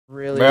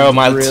Really, bro,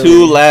 my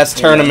two last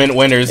tournament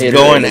winners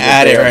going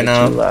at it right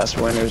now. Two last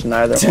winners,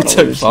 neither Dude one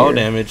took fall here.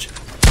 damage.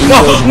 No!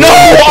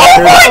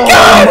 Oh my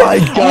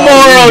god!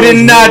 Moro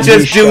did not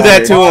just do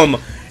that to him.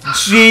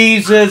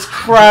 Jesus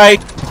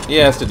Christ! He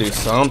has to do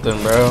something,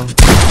 bro.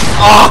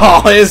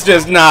 Oh, it's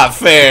just not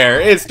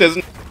fair. It's just.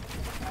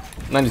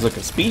 Now he's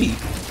looking speedy.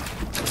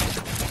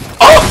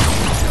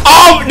 Oh!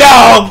 Oh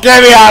no!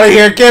 Get me out of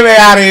here! Get me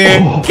out of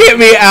here! Get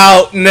me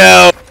out!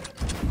 No!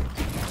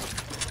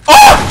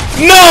 Oh!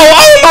 No!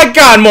 Oh my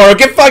god, Moro!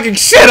 Get fucking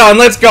shit on!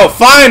 Let's go!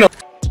 Final!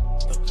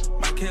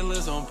 My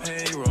killer's on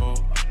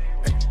payroll.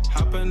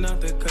 Hopping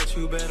out the cut,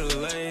 you better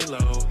lay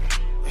low.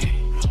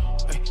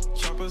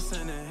 Choppers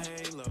in a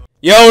halo.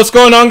 Yo, what's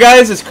going on,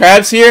 guys? It's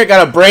Krabbs here.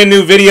 Got a brand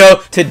new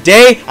video.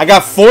 Today, I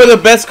got 4 of the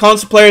best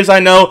console players I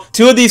know.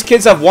 2 of these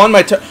kids have won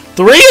my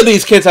 3 of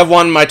these kids have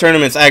won my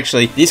tournaments,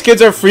 actually. These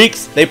kids are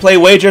freaks. They play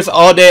wagers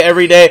all day,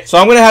 every day. So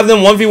I'm going to have them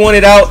 1v1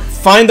 it out.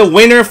 Find the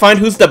winner, find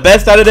who's the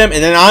best out of them,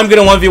 and then I'm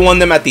gonna 1v1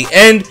 them at the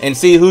end and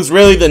see who's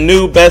really the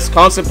new best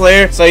console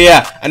player. So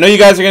yeah, I know you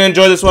guys are gonna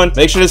enjoy this one.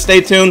 Make sure to stay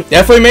tuned.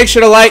 Definitely make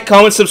sure to like,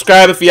 comment,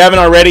 subscribe if you haven't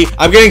already.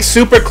 I'm getting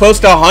super close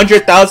to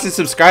 100,000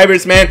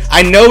 subscribers, man.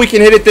 I know we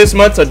can hit it this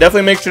month, so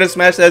definitely make sure to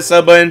smash that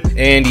sub button.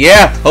 And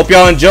yeah, hope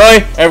y'all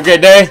enjoy. Have a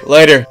great day.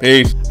 Later.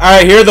 Peace.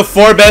 Alright, here are the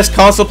 4 best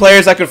console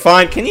players I could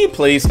find. Can you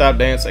please stop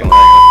dancing?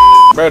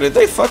 Bro, did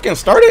they fucking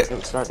start it?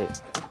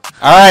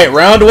 Alright,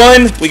 round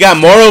 1, we got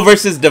Moro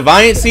versus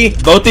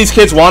Deviancy. Both these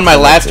kids won my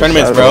last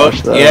tournaments, bro.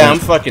 Yeah, I'm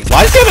fucking...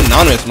 Why does he have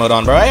anonymous mode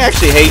on, bro? I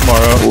actually hate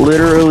Moro.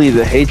 Literally,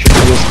 the hatred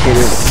for this kid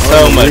is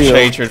so much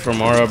hatred for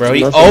Moro, bro.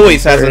 He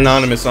always has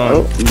anonymous on.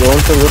 Oh, going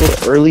for a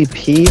little early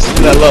piece.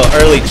 That little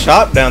early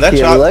chop down. That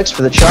chop... Lex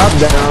for the chop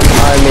down.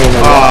 I mean,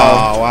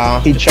 oh, wow.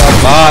 He chopped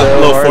so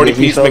little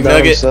 40-piece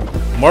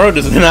McNugget. Moro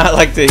does not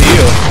like to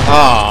heal.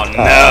 Oh,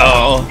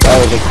 no.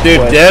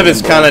 Dude, Dev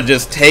is kind of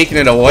just taking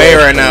it away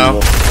right now.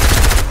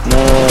 No.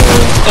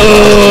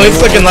 Oh,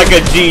 it's looking like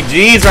a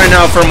GG's right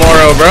now for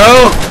Moro,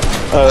 bro.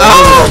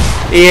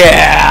 Oh,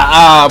 yeah.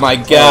 Oh, my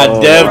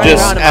God. Dev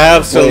just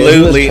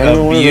absolutely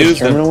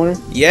abused him.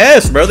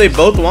 Yes, bro. They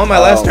both won my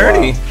last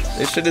tourney.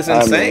 This shit is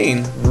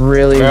insane.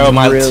 Really, bro,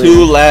 my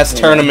 2 last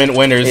tournament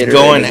winners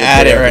going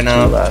at it right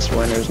now. 2 last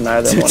winners,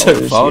 neither one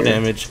took fall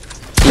damage.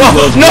 No!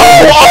 Oh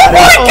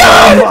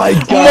my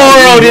god!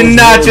 Moro did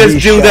not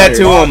just do that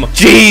to him.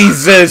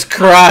 Jesus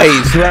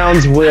Christ!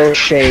 Grounds will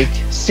shake.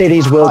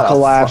 Cities will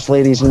collapse,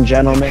 ladies and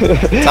gentlemen.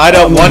 Tied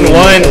up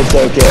 1-1.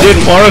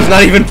 Dude, Moro's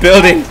not even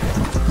building.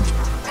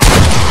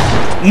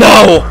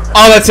 No!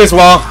 Oh, that's his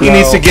wall. He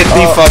needs to get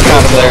the fuck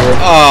out of there.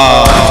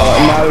 Oh.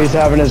 Now he's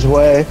having his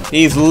way.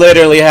 He's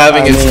literally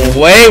having his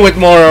way with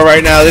Moro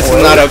right now. This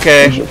is not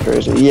okay.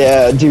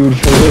 Yeah, dude.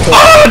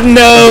 Oh,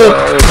 no!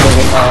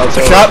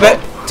 Shot bet.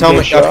 Tell me.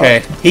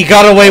 Okay. He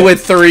got away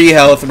with 3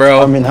 health,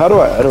 bro. I mean, how do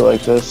I edit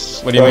like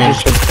this? What do you mean? I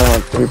just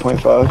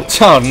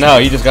 3.5. Oh, no.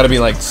 You just gotta be,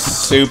 like,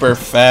 super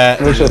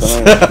fat. Which is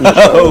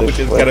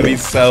gotta be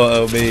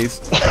so obese.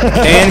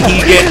 Can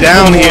he get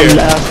down here?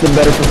 That's the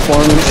better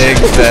performance.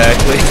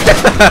 Exactly.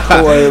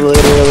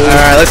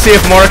 Alright, let's see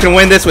if Moro can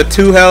win this with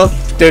 2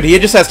 health. Dude, he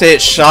just has to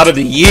hit shot of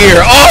the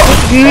year.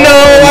 Oh,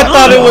 no! I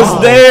thought it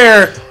was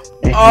there.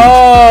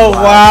 Oh,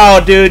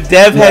 wow, dude.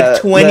 Dev had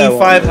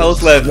 25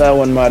 health left. That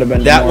one might have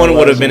been. That one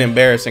would have been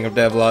embarrassing if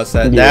Dev lost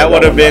that. That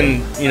would have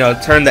been, you know,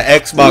 turn the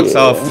Xbox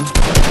off.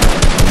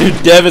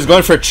 Dude, Dev is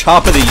going for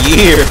chop of the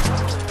year.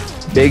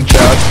 Big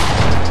chop.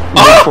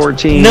 Oh,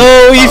 14.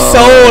 No, he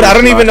sold. I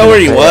don't even know where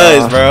he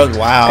was, bro.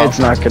 Wow. It's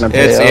not going to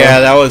pay off.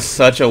 Yeah, that was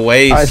such a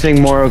waste. I think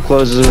Moro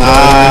closes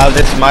it.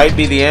 This might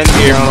be the end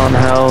here. On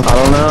health. I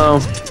don't know.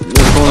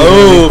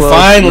 Oh,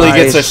 finally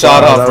gets a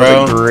shot off,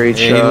 bro. Great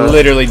shot. He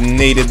literally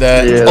needed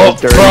that. Yeah, oh,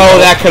 bro,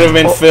 that could have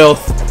been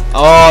filth.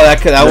 Oh,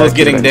 that was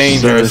getting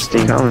dangerous.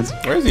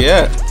 Where's he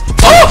at?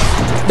 Oh!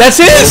 That's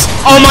his!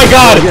 Oh my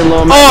god!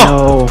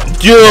 Oh!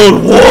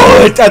 Dude,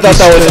 what? I thought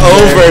that was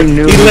over.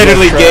 He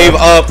literally gave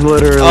up.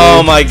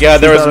 Oh my god,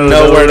 there was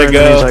nowhere to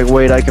go. He's like,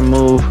 wait, I can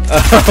move.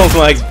 Oh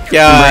my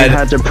god.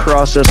 Had to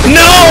process.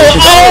 No!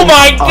 Oh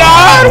my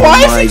god!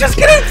 Why is he just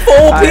getting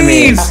full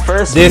piece?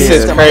 This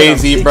is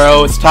crazy,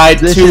 bro. It's tied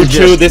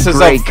 2-2. This is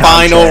a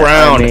final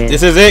round.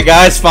 This is it,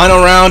 guys.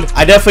 Final round.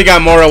 I definitely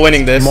got Moro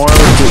winning this.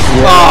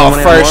 Oh,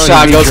 first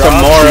shot goes to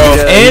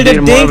Moro. And a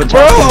dink,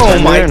 bro. Oh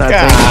my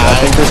god. I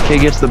think this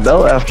kid gets the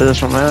belt after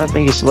this one, man. I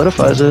think he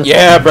solidifies it.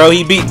 Yeah, bro.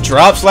 He beat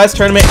Drops last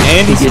tournament,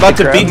 and he's about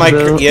to beat my...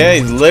 Yeah,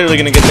 he's literally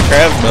going to get the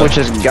Krabbs belt. Which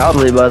is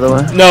godly, by the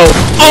way. No.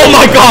 Oh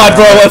my god,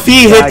 bro. If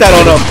he hit that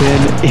on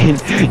him,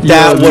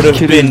 that would have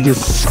been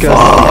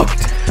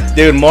fucked.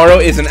 Dude, Moro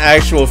is an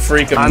actual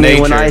freak of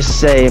nature. When I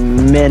say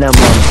minimum,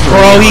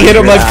 bro, he hit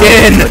him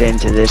again. Put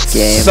into this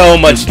game. So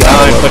much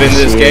time put into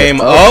this game.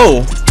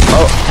 Oh.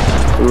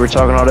 We were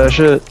talking all that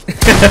shit.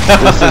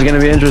 This is gonna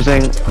be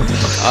interesting.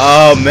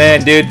 Oh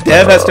man, dude,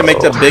 Dev has to make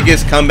the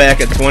biggest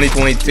comeback at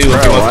 2022 if he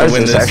wants to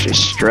win this. It's actually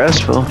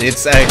stressful.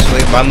 It's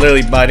actually, I'm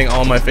literally biting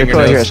all my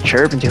fingernails. People hear us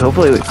chirping too.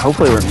 Hopefully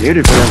we're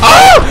muted for them.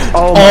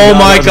 Oh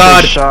my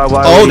god!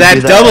 Oh,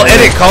 that double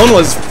edit cone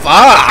was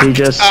fucked. He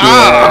just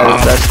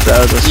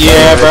that was a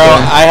yeah, bro.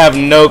 right I have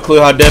no clue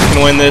how Dev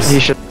can win this. he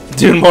should.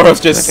 Dude, Moro's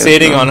just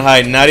sitting on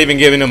height, not even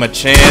giving him a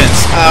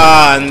chance.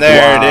 And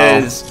there it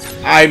is.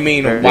 I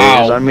mean,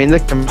 wow. I mean, the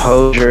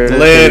composure.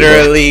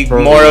 Literally,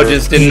 Moro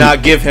just did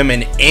not give him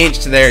an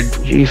inch there.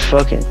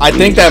 I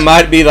think that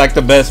might be like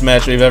the best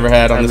match we've ever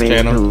had on this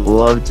channel.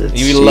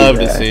 You love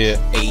to see it.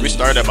 We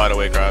started, by the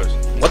way, Krabbs.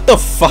 What the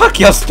fuck?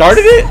 Y'all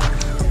started it?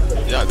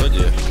 Yeah, I told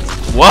you.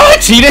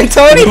 What? He didn't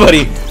tell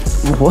anybody.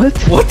 What?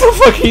 What the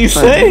fuck are you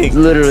saying?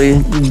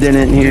 Literally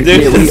didn't hear.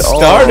 Dude, we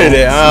started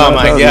it. Oh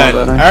my god.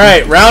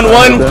 Alright, round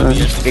one.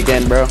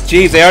 Again, bro.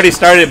 Jeez, they already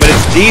started, but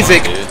it's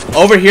Deezik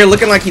over here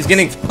looking like he's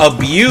getting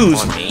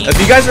abused. If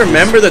you guys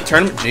remember the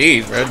tournament,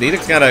 jeez, bro,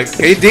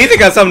 Deezik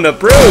got something to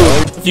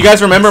prove. If you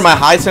guys remember my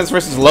high sense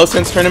versus low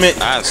sense tournament,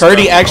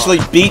 Curdy actually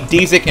beat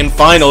Deezik in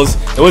finals.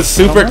 It was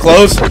super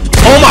close.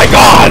 Oh my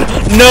god,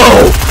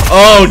 no!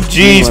 Oh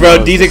jeez, bro,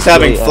 Deezik's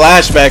having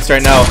flashbacks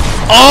right now.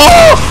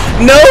 Oh!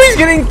 No, he's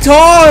getting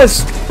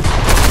tossed!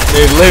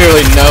 Dude,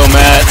 literally no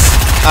mats.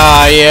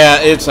 Yeah,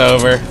 it's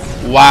over.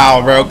 Wow,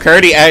 bro.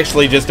 Curdy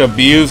actually just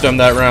abused him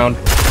that round.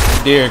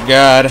 Dear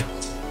God.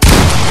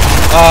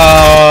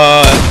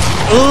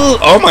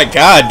 Oh my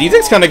God.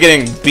 Deezik's kind of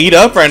getting beat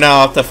up right now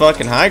off the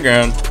fucking high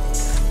ground.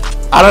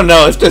 I don't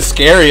know. It's just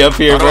scary up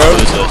here, bro.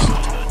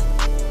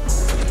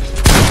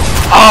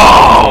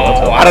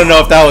 Oh! I don't know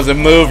if that was a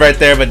move right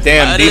there, but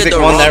damn, Deezik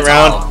won that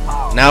round.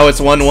 Now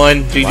it's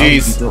 1-1.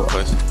 GG's.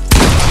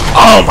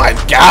 Oh my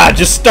god,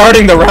 just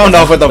starting the round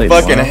off with a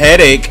fucking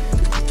headache.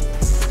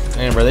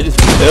 Damn, bro, they just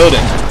killed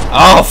him.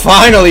 Oh,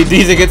 finally,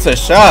 Deezik gets a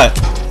shot.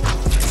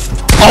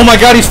 Oh my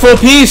god, he's full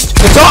pieced.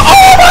 It's all.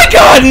 Oh my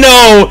god,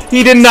 no!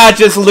 He did not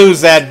just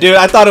lose that, dude.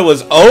 I thought it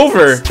was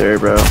over. Sure,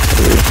 bro.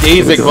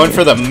 Deezik going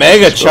for the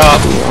mega chop.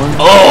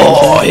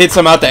 Oh, hits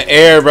him out the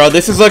air, bro.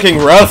 This is looking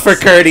rough for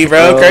Curdy,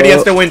 bro. Curdy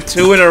has to win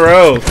 2 in a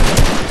row.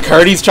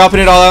 Curdy's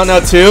chopping it all out now,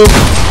 too.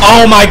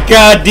 Oh my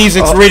god,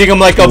 Deezik's reading him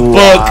like a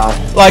book.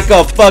 Like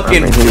a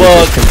fucking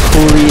book.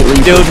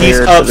 Dude, he's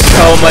up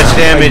so much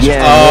damage.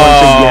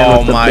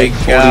 Oh my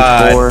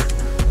god.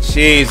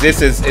 Jeez,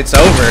 it's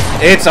over.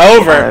 It's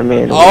over.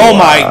 Oh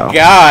my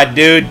god,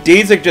 dude.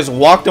 Deezik just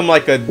walked him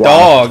like a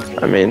dog.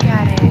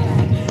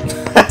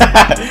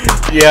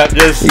 Yeah,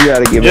 just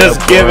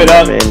give it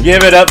up.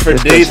 Give it up for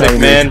Deezik,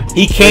 man.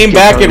 He came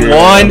back and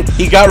won.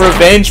 He got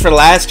revenge for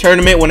last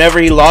tournament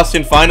whenever he lost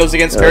in finals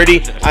against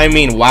Curdy. I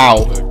mean,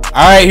 wow.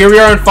 Alright, here we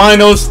are in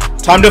finals.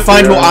 Time to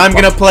find who I'm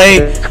gonna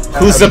play.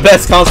 Who's the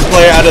best console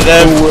player out of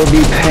them? Who will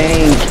be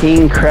paying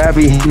King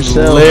Krabby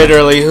himself?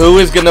 Literally, who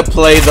is gonna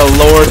play the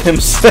Lord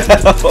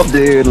himself?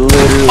 Dude,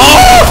 literally.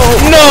 Oh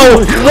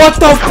no! What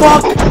the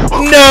fuck?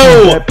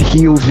 No! That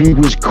POV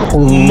was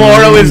crazy.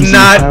 Moro is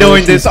not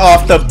doing this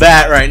off the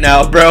bat right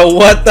now, bro.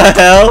 What the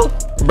hell?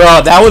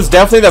 Bro, that was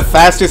definitely the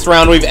fastest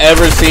round we've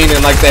ever seen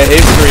in like the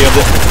history of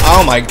this.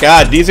 Oh my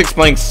god, Deezik's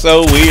playing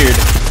so weird.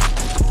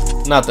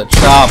 Not the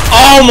chop.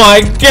 Oh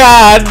my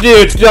god,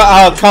 dude.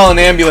 I'll call an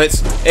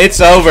ambulance. It's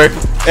over.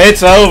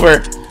 It's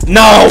over.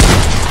 No.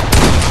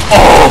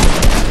 Oh,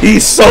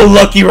 he's so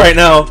lucky right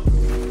now.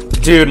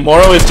 Dude,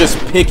 Moro is just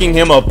picking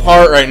him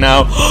apart right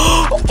now.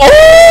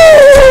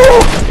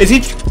 Oh! Is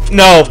he?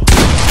 No.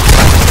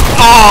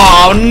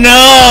 Oh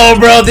no,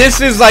 bro.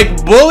 This is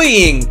like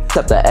bullying.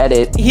 Except the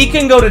edit. He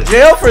can go to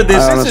jail for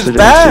this. This is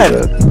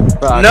bad.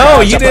 Bro,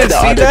 no, you didn't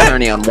see that?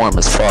 Attorney on warm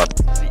as fuck.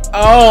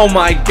 Oh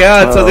my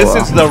god, so this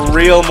is the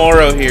real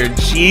Moro here.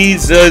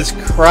 Jesus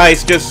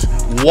Christ, just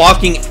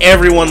walking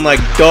everyone like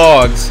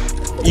dogs.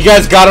 You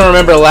guys gotta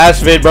remember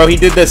last vid, bro. He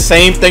did the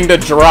same thing to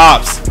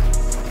drops.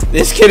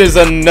 This kid is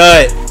a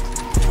nut.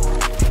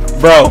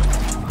 Bro.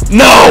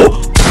 No!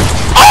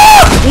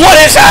 Ah! What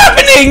is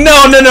happening?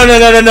 No, no, no, no,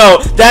 no, no,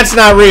 no. That's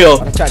not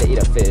real. I try to eat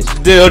a fish.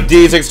 Dude,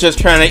 Deezik's just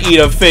trying to eat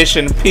a fish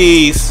in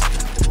peace.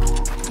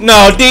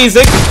 No,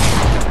 Deezik.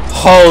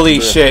 Holy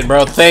shit,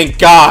 bro. Thank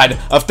God.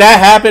 If that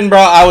happened, bro,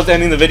 I was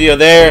ending the video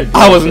there.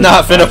 I was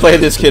not finna play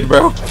this kid,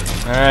 bro.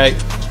 Alright.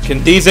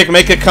 Can Deezik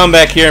make a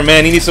comeback here,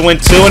 man? He needs to win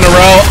 2 in a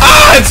row.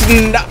 Ah, it's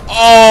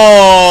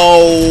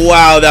oh,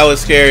 wow, that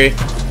was scary.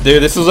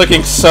 Dude, this is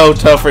looking so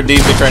tough for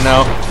Deezik right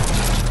now.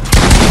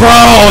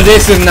 Bro,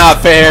 this is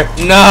not fair.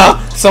 Nah,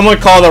 someone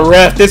call the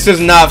ref. This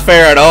is not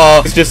fair at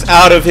all. It's just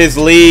out of his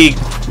league.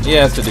 He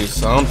has to do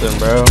something,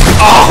 bro.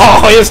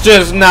 Oh, it's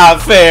just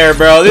not fair,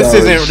 bro. This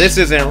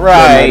isn't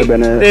right.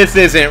 This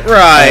isn't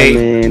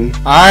right.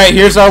 Alright,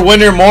 here's our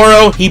winner,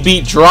 Moro. He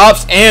beat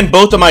Drops and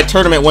both of my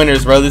tournament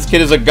winners, bro. This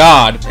kid is a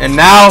god. And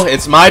now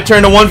it's my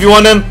turn to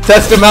 1v1 him,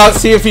 test him out,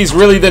 see if he's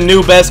really the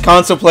new best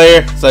console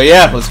player. So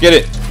yeah, let's get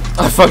it.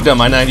 I fucked up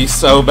my 90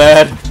 so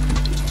bad.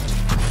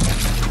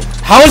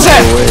 How is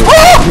that?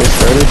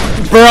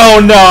 Bro,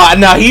 no,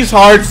 he's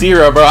hard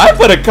 0, bro. I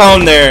put a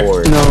cone there. No,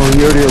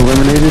 you already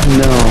eliminated?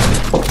 No.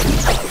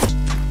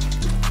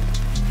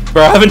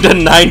 Bro, I haven't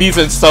done 90s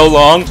in so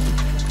long.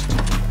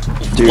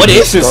 Dude, What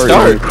is his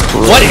start?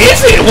 What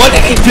is it? What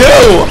did he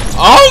do?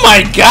 Oh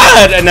my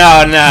god!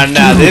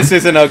 No, this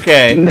isn't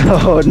okay.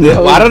 No.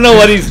 I don't know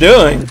what he's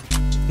doing.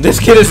 This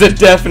kid is the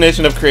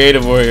definition of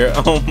creative warrior.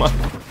 Oh my.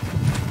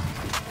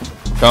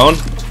 Cone?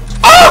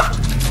 Ah!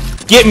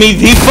 Get me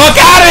the fuck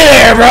out of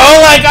there, bro!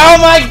 Like, oh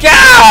my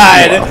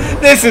god!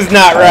 This is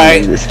not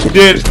right. This kid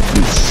Dude, is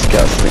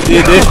disgusting.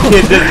 dude, this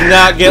kid does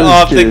not get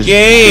off the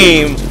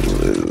game.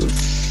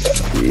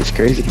 He's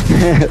crazy.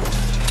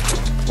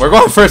 We're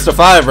going first to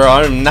 5, bro.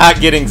 I'm not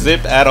getting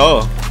zipped at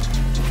all.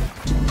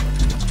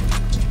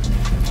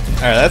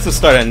 Alright, that's the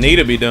start I need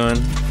to be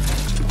doing.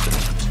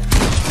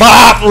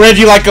 Bop! Read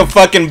you like a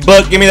fucking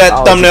book. Give me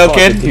that thumbnail,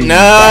 kid.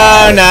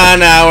 No,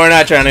 we're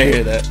not trying to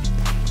hear that.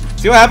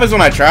 See what happens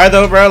when I try,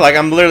 though, bro? Like,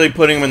 I'm literally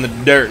putting him in the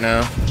dirt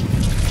now.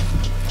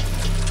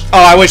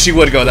 Oh, I wish you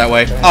would go that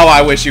way. Oh,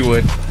 I wish you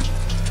would.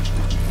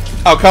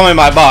 Oh, come in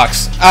my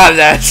box. Ah,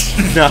 that's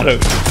not a...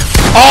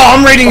 Oh,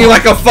 I'm reading you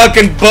like a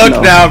fucking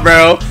book now,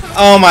 bro.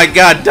 Oh my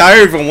god,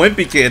 Diary of a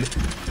Wimpy Kid.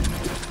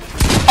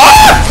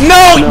 Ah!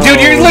 No, dude,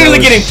 you're literally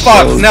getting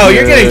fucked. No,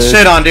 you're getting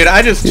shit on, dude.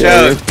 I just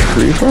choked.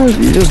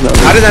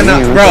 How did that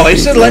not? Bro, it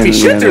should let me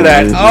shoot through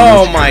that.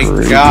 Oh my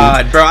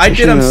god, bro. I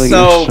did him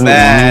so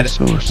bad.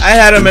 I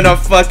had him in a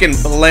fucking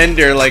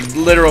blender, like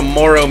literal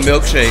Moro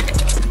milkshake.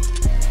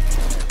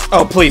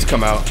 Oh, please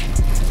come out.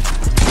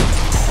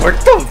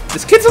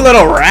 This kid's a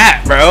little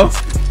rat, bro.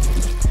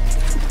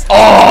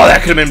 Oh,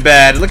 that could have been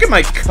bad. Look at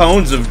my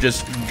cones of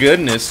just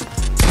goodness.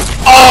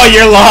 Oh,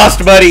 you're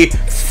lost, buddy.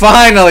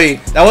 Finally.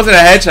 That wasn't a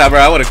headshot, bro.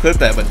 I would have clipped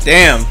that, but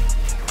damn.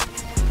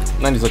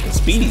 90's looking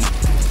speedy.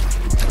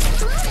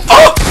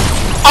 Oh!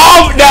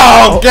 Oh,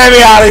 no! Get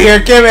me out of here.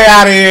 Get me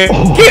out of here.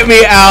 Get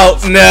me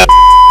out. No.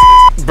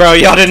 Bro,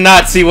 y'all did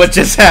not see what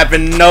just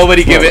happened.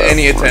 Nobody give it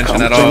any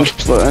attention at all.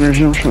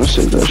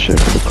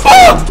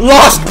 Oh!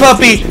 Lost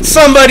puppy!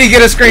 Somebody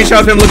get a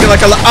screenshot of him looking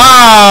like a...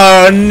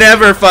 Oh,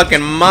 never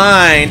fucking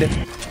mind.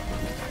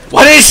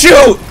 Why didn't he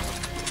shoot?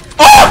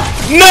 Oh!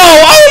 No!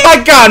 Oh my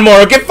god,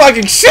 Moro, get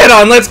fucking shit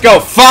on. Let's go.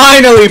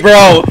 Finally,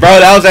 bro. Bro,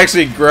 that was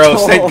actually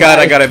gross. Thank god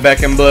I got it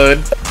back in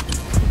blood.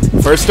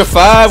 First to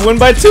 5, win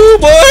by 2,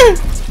 boy.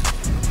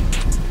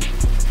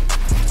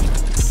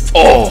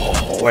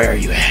 Oh, where are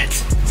you at?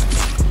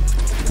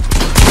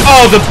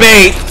 Oh, the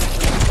bait.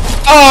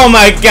 Oh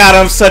my god,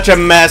 I'm such a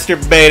master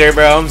baiter,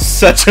 bro. I'm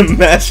such a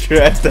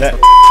master at that.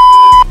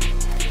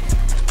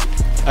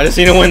 I just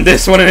need to win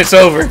this one and it's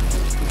over.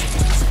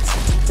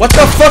 What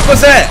the fuck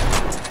was that?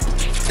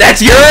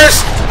 That's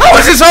yours? How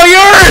is this all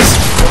yours?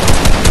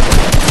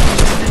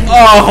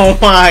 Oh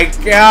my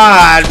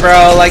god,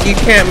 bro. Like, you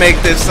can't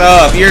make this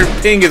up. Your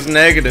ping is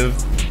negative.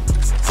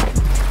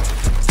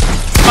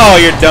 Oh,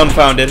 you're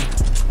dumbfounded.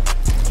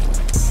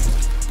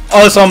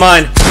 Oh, it's all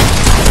mine.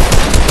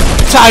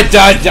 I'm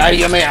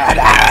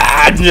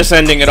just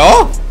ending it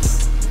all.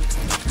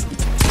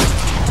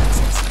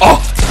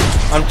 Oh,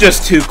 I'm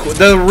just too cool.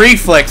 The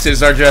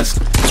reflexes are just...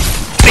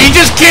 You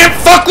just can't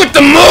fuck with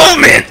the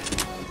movement!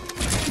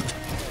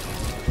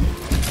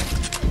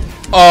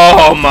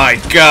 Oh my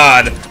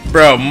god.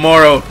 Bro,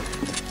 Moro.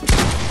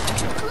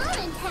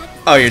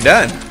 Oh, you're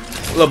done.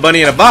 Little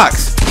bunny in a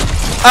box.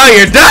 Oh,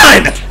 you're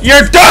done!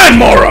 You're done,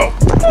 Moro!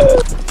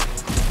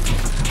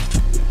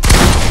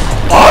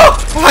 Oh,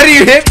 how do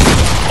you hit?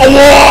 Oh,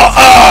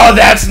 whoa, oh,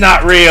 that's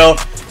not real.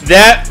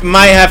 That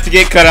might have to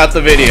get cut out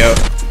the video.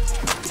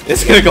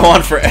 It's gonna go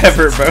on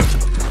forever, bro.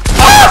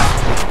 Ah!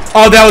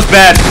 Oh, that was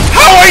bad.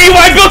 How are you?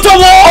 I built a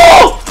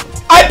wall!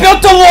 I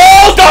built a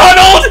wall,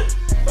 Donald!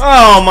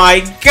 Oh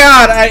my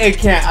god, I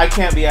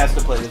can't be asked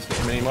to play this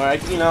game anymore. I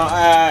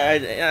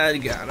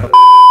gotta.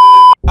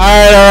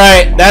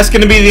 Alright, that's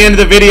gonna be the end of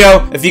the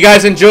video. If you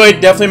guys enjoyed,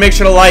 definitely make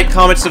sure to like,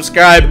 comment,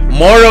 subscribe.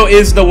 Moro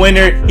is the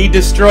winner. He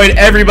destroyed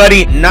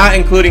everybody, not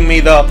including me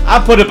though. I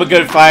put up a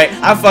good fight.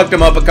 I fucked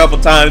him up a couple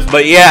times,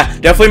 but yeah,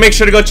 definitely make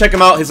sure to go check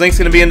him out. His link's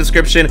gonna be in the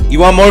description. You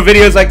want more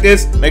videos like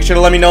this? Make sure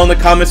to let me know in the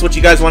comments what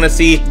you guys want to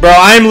see. Bro,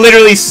 I'm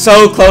literally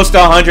so close to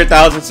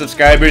 100,000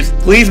 subscribers.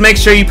 Please make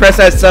sure you press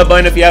that sub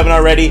button if you haven't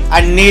already.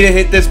 I need to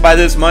hit this by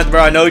this month,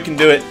 bro. I know we can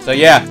do it. So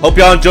yeah, hope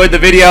y'all enjoyed the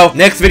video.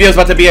 Next video is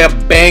about to be a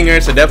banger,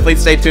 so definitely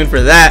stay tuned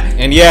for that.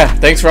 And yeah,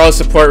 thanks for all the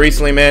support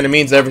recently, man. It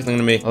means everything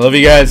to me. I love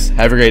you guys.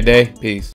 Have a great day. Peace.